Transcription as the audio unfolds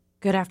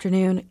Good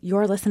afternoon.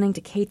 You're listening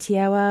to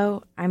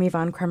KTOO. I'm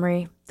Yvonne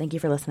Cremery. Thank you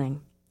for listening.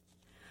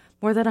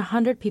 More than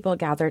 100 people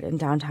gathered in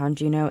downtown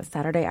Juneau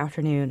Saturday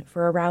afternoon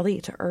for a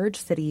rally to urge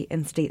city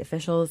and state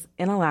officials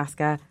in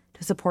Alaska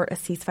to support a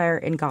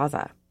ceasefire in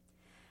Gaza.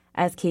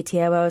 As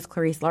KTOO's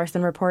Clarice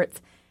Larson reports,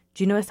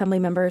 Juneau Assembly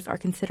members are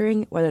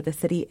considering whether the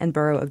city and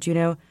borough of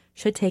Juneau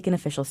should take an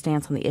official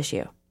stance on the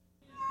issue.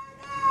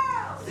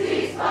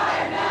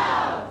 Ceasefire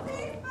now!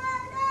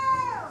 Ceasefire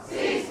now!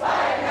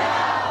 Ceasefire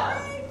now!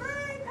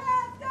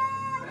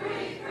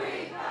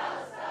 Free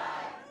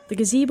Palestine! The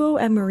gazebo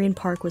at Marine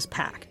Park was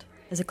packed,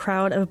 as a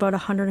crowd of about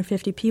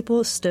 150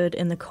 people stood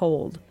in the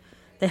cold.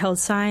 They held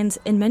signs,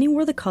 and many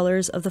wore the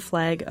colors of the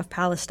flag of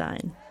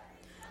Palestine.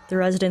 The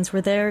residents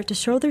were there to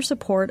show their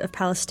support of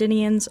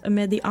Palestinians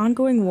amid the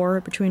ongoing war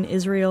between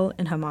Israel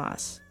and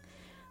Hamas.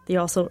 They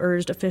also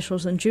urged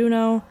officials in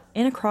Juneau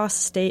and across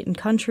the state and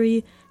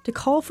country to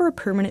call for a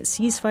permanent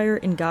ceasefire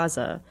in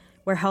Gaza,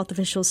 where health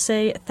officials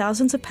say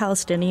thousands of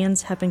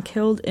Palestinians have been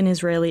killed in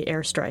Israeli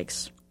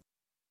airstrikes.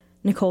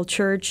 Nicole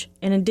Church,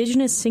 an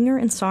Indigenous singer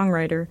and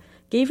songwriter,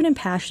 gave an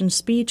impassioned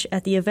speech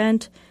at the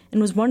event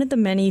and was one of the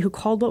many who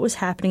called what was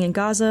happening in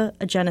Gaza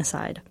a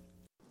genocide.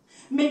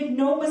 Make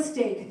no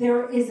mistake,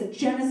 there is a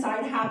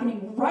genocide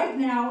happening right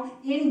now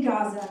in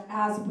Gaza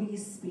as we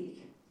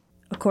speak.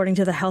 According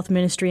to the health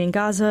ministry in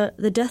Gaza,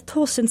 the death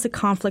toll since the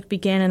conflict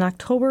began in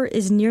October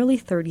is nearly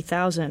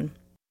 30,000.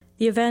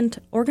 The event,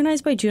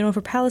 organized by Juneau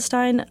for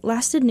Palestine,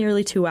 lasted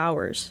nearly 2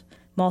 hours.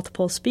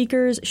 Multiple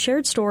speakers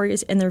shared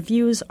stories and their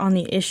views on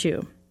the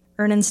issue.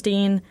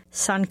 Ernestine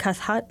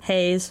Sankathat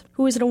Hayes,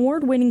 who is an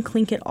award-winning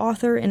Tlingit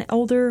author and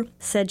elder,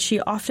 said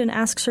she often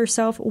asks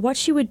herself what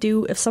she would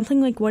do if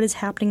something like what is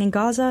happening in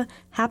Gaza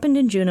happened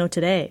in Juneau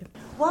today.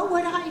 What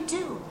would I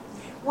do?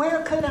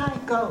 Where could I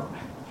go?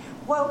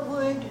 What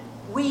would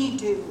we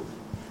do?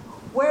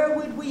 Where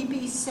would we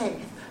be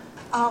safe?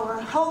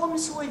 Our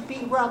homes would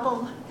be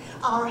rubble.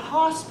 Our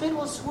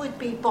hospitals would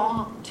be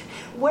bombed.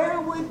 Where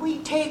would we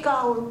take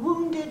our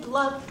wounded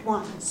loved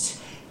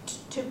ones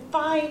to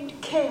find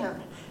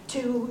care?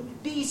 To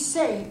be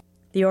safe.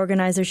 The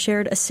organizers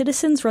shared a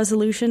citizens'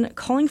 resolution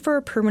calling for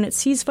a permanent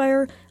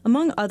ceasefire,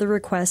 among other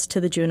requests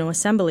to the Juneau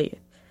Assembly.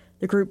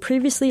 The group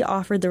previously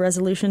offered the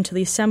resolution to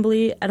the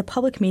Assembly at a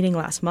public meeting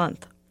last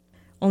month.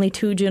 Only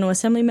 2 Juneau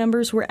Assembly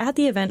members were at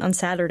the event on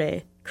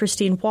Saturday,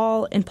 Christine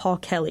Wall and Paul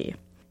Kelly.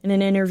 In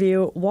an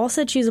interview, Wall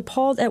said she's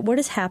appalled at what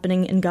is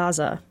happening in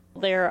Gaza.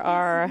 There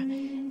are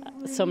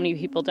so many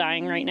people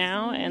dying right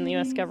now, and the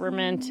U.S.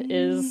 government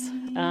is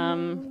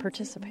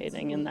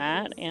participating in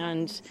that,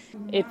 and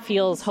it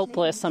feels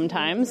hopeless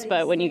sometimes,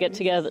 but when you get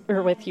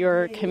together with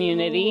your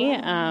community,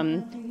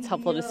 it's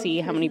helpful to see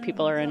how many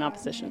people are in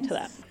opposition to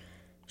that.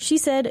 She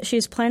said she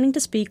is planning to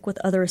speak with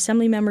other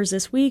Assembly members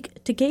this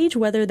week to gauge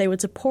whether they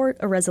would support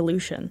a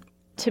resolution.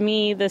 To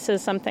me, this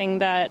is something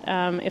that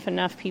if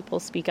enough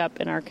people speak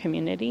up in our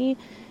communities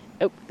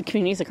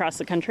across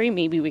the country,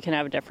 maybe we can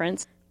have a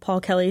difference. Paul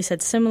Kelly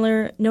said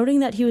similar, noting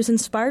that he was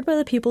inspired by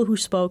the people who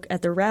spoke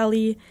at the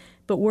rally,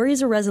 but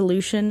worries a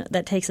resolution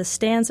that takes a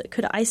stance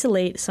could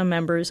isolate some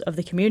members of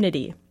the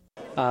community.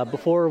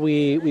 Before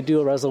we do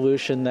a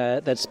resolution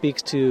that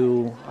speaks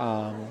to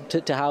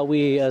how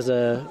we as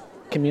a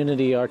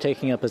community are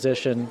taking a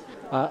position,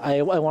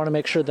 I want to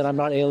make sure that I'm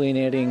not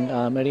alienating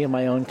any of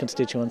my own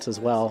constituents as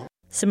well.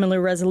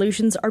 Similar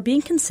resolutions are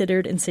being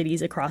considered in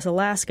cities across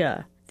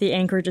Alaska. The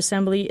Anchorage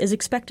Assembly is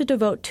expected to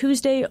vote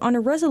Tuesday on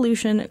a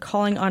resolution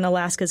calling on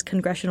Alaska's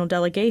congressional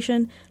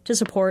delegation to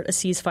support a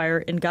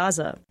ceasefire in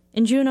Gaza.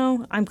 In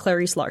Juneau, I'm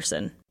Clarice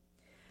Larson.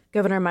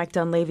 Governor Mike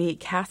Dunleavy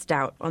cast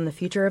doubt on the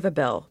future of a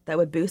bill that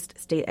would boost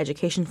state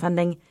education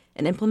funding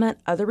and implement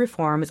other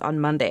reforms on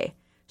Monday,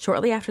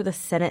 shortly after the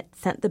Senate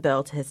sent the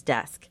bill to his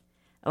desk.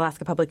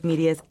 Alaska Public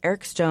Media's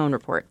Eric Stone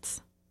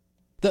reports.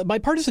 The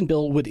bipartisan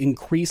bill would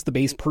increase the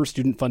base per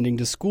student funding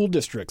to school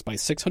districts by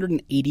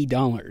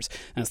 $680.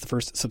 That's the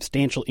first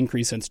substantial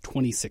increase since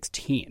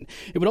 2016.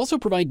 It would also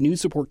provide new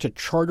support to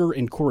charter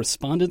and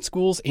correspondence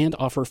schools and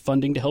offer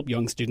funding to help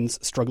young students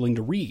struggling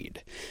to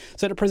read.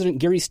 Senate President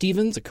Gary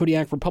Stevens, a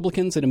Kodiak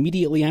Republican, said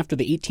immediately after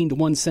the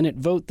 18-1 Senate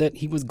vote that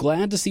he was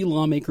glad to see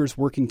lawmakers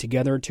working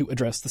together to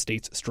address the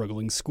state's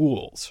struggling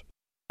schools.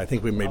 I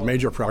think we made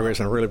major progress,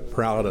 and I'm really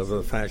proud of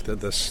the fact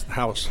that this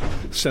House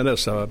sent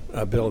us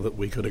a bill that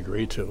we could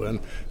agree to. And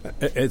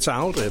it's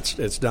out,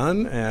 it's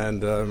done,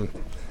 and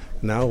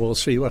now we'll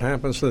see what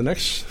happens to the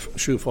next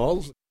shoe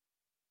falls.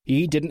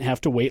 He didn't have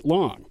to wait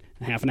long.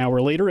 Half an hour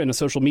later, in a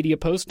social media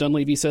post,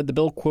 Dunleavy said the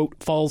bill, quote,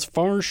 falls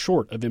far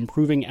short of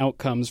improving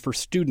outcomes for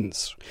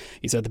students.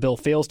 He said the bill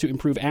fails to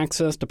improve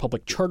access to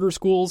public charter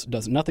schools,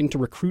 does nothing to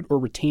recruit or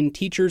retain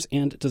teachers,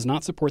 and does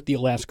not support the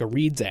Alaska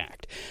Reads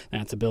Act.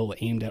 That's a bill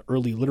aimed at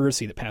early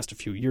literacy that passed a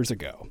few years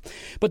ago.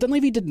 But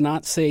Dunleavy did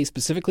not say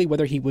specifically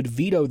whether he would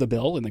veto the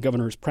bill, and the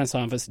governor's press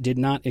office did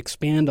not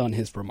expand on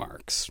his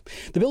remarks.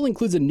 The bill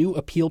includes a new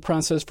appeal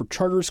process for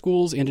charter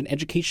schools and an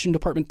education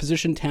department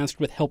position tasked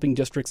with helping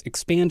districts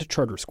expand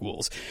charter schools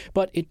schools.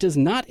 But it does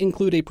not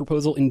include a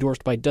proposal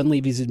endorsed by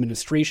Dunleavy's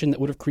administration that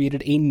would have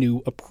created a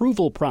new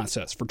approval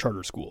process for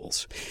charter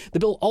schools. The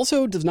bill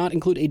also does not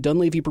include a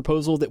Dunleavy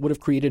proposal that would have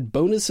created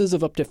bonuses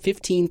of up to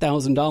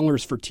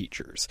 $15,000 for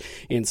teachers.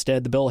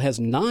 Instead, the bill has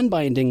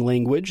non-binding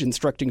language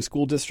instructing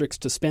school districts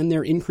to spend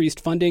their increased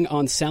funding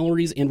on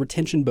salaries and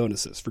retention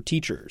bonuses for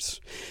teachers.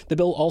 The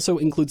bill also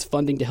includes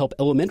funding to help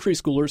elementary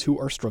schoolers who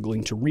are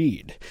struggling to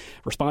read.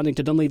 Responding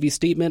to Dunleavy's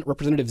statement,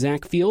 Representative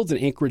Zach Fields, an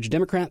Anchorage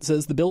Democrat,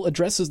 says the bill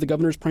addresses the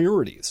governor's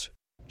priorities.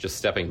 Just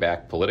stepping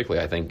back politically,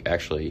 I think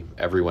actually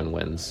everyone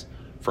wins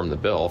from the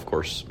bill. Of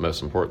course,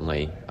 most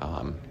importantly,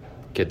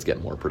 kids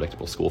get more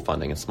predictable school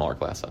funding and smaller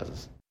class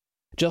sizes.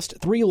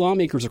 Just 3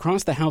 lawmakers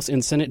across the House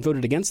and Senate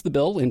voted against the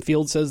bill, and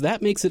Fields says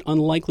that makes it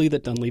unlikely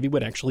that Dunleavy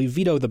would actually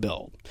veto the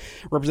bill.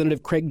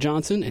 Representative Craig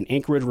Johnson, an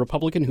Anchorage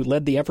Republican who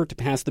led the effort to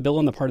pass the bill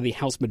on the part of the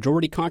House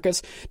Majority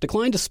Caucus,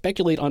 declined to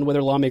speculate on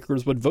whether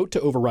lawmakers would vote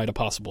to override a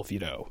possible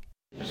veto.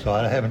 So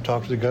I haven't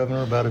talked to the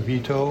governor about a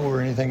veto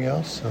or anything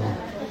else, so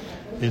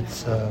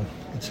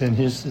it's in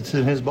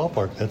his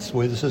ballpark. That's the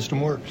way the system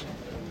works.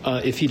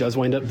 If he does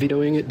wind up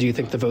vetoing it, do you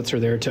think the votes are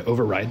there to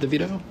override the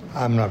veto?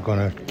 I'm not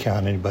going to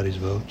count anybody's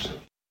votes.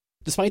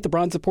 Despite the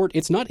broad support,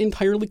 it's not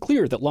entirely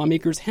clear that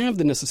lawmakers have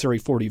the necessary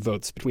 40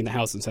 votes between the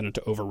House and Senate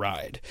to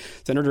override.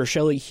 Senator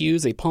Shelley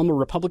Hughes, a Palmer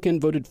Republican,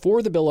 voted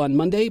for the bill on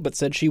Monday, but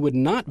said she would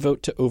not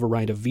vote to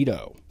override a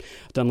veto.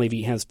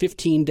 Dunleavy has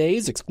 15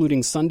 days,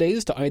 excluding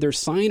Sundays, to either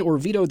sign or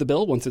veto the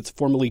bill once it's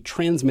formally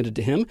transmitted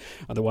to him.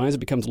 Otherwise, it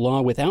becomes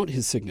law without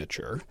his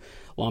signature.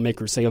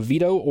 Lawmakers say a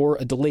veto or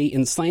a delay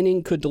in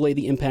signing could delay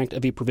the impact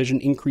of a provision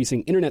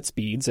increasing internet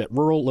speeds at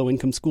rural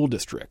low-income school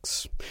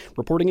districts.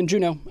 Reporting in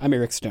Juneau, I'm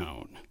Eric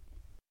Stone.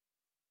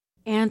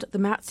 And the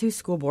Mat-Su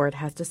School Board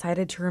has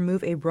decided to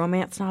remove a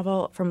romance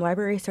novel from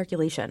library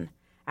circulation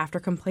after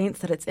complaints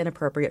that it's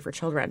inappropriate for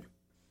children.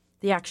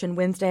 The action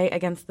Wednesday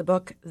against the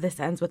book This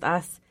Ends With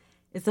Us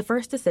is the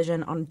first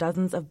decision on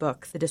dozens of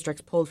books the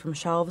districts pulled from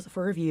shelves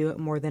for review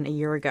more than a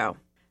year ago.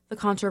 The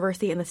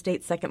controversy in the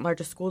state's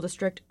second-largest school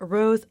district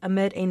arose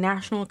amid a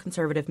national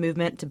conservative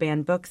movement to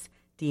ban books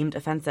deemed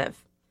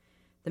offensive.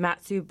 The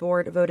Mat-Su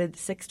board voted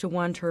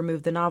 6-1 to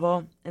remove the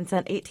novel and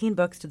sent 18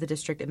 books to the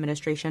district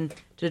administration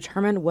to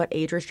determine what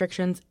age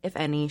restrictions, if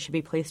any, should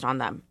be placed on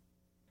them.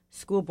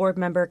 School board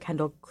member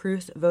Kendall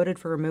Cruz voted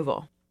for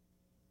removal.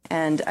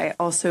 And I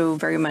also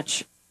very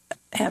much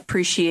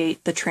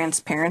appreciate the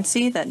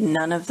transparency that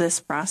none of this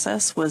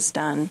process was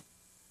done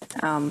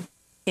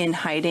in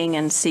hiding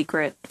and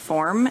secret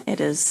form.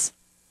 The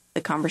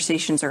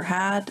conversations are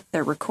had,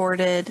 they're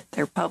recorded,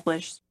 they're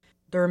published.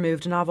 The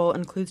removed novel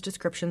includes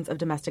descriptions of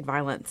domestic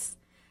violence.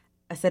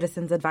 A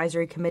citizens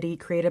advisory committee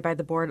created by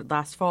the board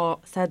last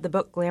fall said the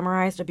book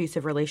glamorized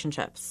abusive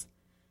relationships.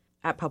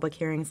 At public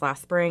hearings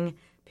last spring,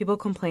 people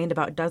complained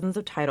about dozens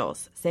of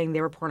titles, saying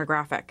they were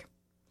pornographic.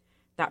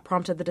 That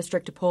prompted the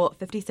district to pull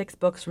 56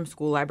 books from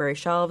school library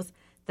shelves,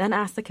 then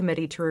asked the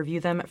committee to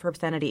review them for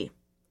obscenity.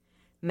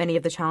 Many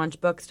of the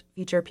challenged books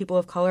feature people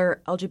of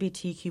color,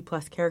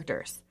 LGBTQ+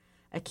 characters,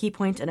 a key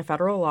point in a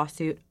federal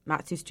lawsuit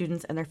Mat-Su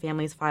students and their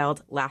families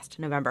filed last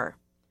November.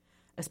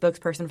 A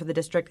spokesperson for the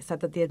district said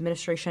that the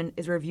administration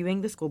is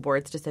reviewing the school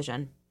board's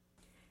decision.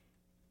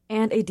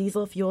 And a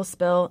diesel fuel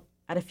spill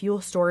at a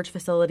fuel storage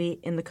facility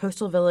in the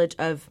coastal village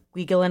of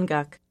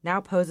Gwigilinguk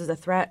now poses a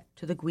threat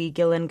to the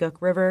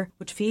Gwigilinguk River,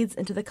 which feeds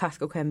into the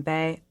Kuskokwim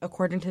Bay,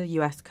 according to the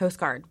U.S. Coast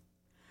Guard.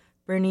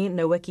 Bernie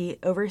Nowicki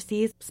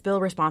oversees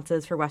spill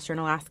responses for Western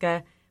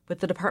Alaska with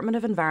the Department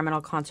of Environmental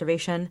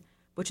Conservation,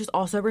 which is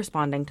also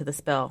responding to the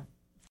spill.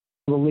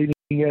 The leading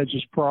edge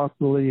is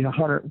probably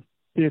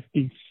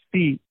 150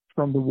 feet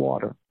from the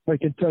water. I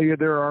can tell you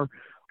there are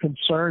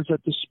concerns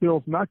that the spill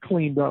is not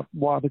cleaned up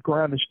while the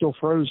ground is still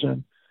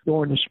frozen.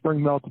 During the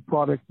spring melt, the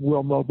product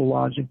will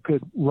mobilize and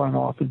could run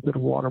off into the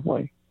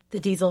waterway. The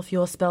diesel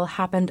fuel spill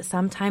happened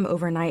sometime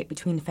overnight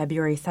between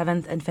February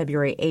 7th and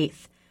February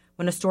 8th,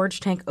 when a storage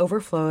tank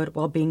overflowed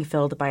while being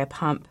filled by a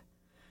pump.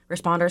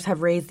 Responders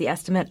have raised the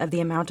estimate of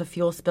the amount of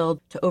fuel spilled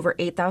to over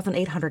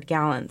 8,800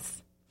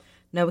 gallons.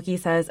 Nowicki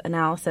says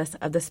analysis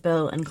of the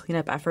spill and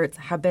cleanup efforts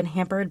have been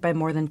hampered by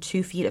more than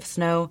 2 feet of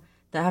snow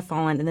that have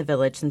fallen in the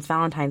village since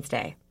Valentine's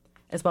Day,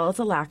 as well as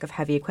a lack of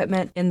heavy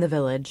equipment in the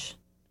village.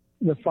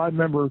 The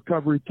 5-member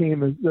recovery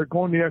team, they're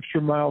going the extra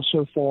mile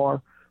so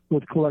far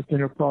with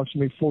collecting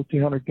approximately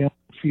 1,400 gallons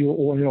of fuel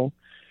oil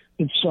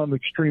in some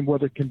extreme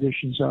weather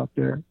conditions out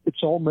there.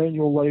 It's all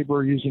manual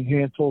labor using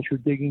hand tools for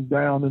digging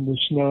down in the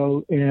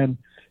snow and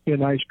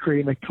in ice,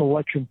 creating a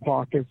collection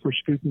pocket for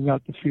scooping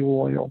out the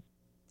fuel oil.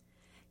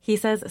 He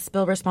says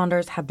spill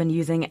responders have been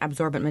using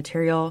absorbent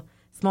material,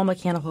 small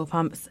mechanical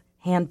pumps,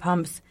 hand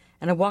pumps,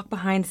 and a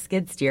walk-behind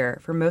skid steer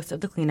for most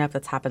of the cleanup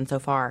that's happened so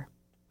far.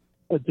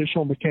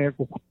 Additional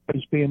mechanical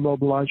is being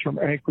mobilized from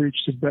Anchorage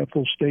to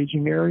Bethel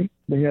staging area.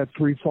 They had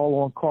 3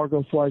 follow-on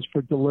cargo flights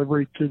for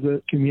delivery to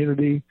the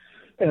community.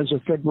 As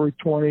of February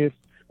 20th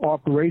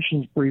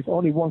operations brief,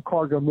 only 1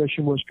 cargo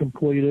mission was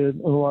completed.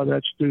 A lot of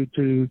that's due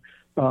to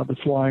the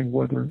flying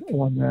weather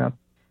on that.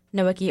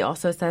 Nowicki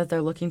also says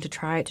they're looking to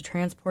try to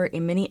transport a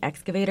mini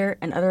excavator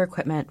and other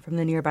equipment from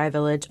the nearby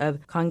village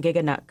of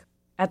Congiganuk.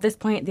 At this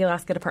point, the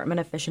Alaska Department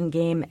of Fish and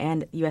Game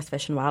and U.S.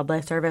 Fish and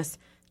Wildlife Service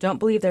don't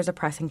believe there's a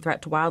pressing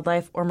threat to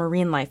wildlife or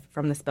marine life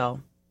from the spill.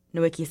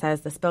 Nowicki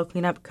says the spill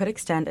cleanup could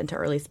extend into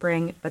early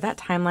spring, but that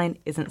timeline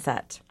isn't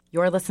set.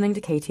 You're listening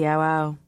to KTOO.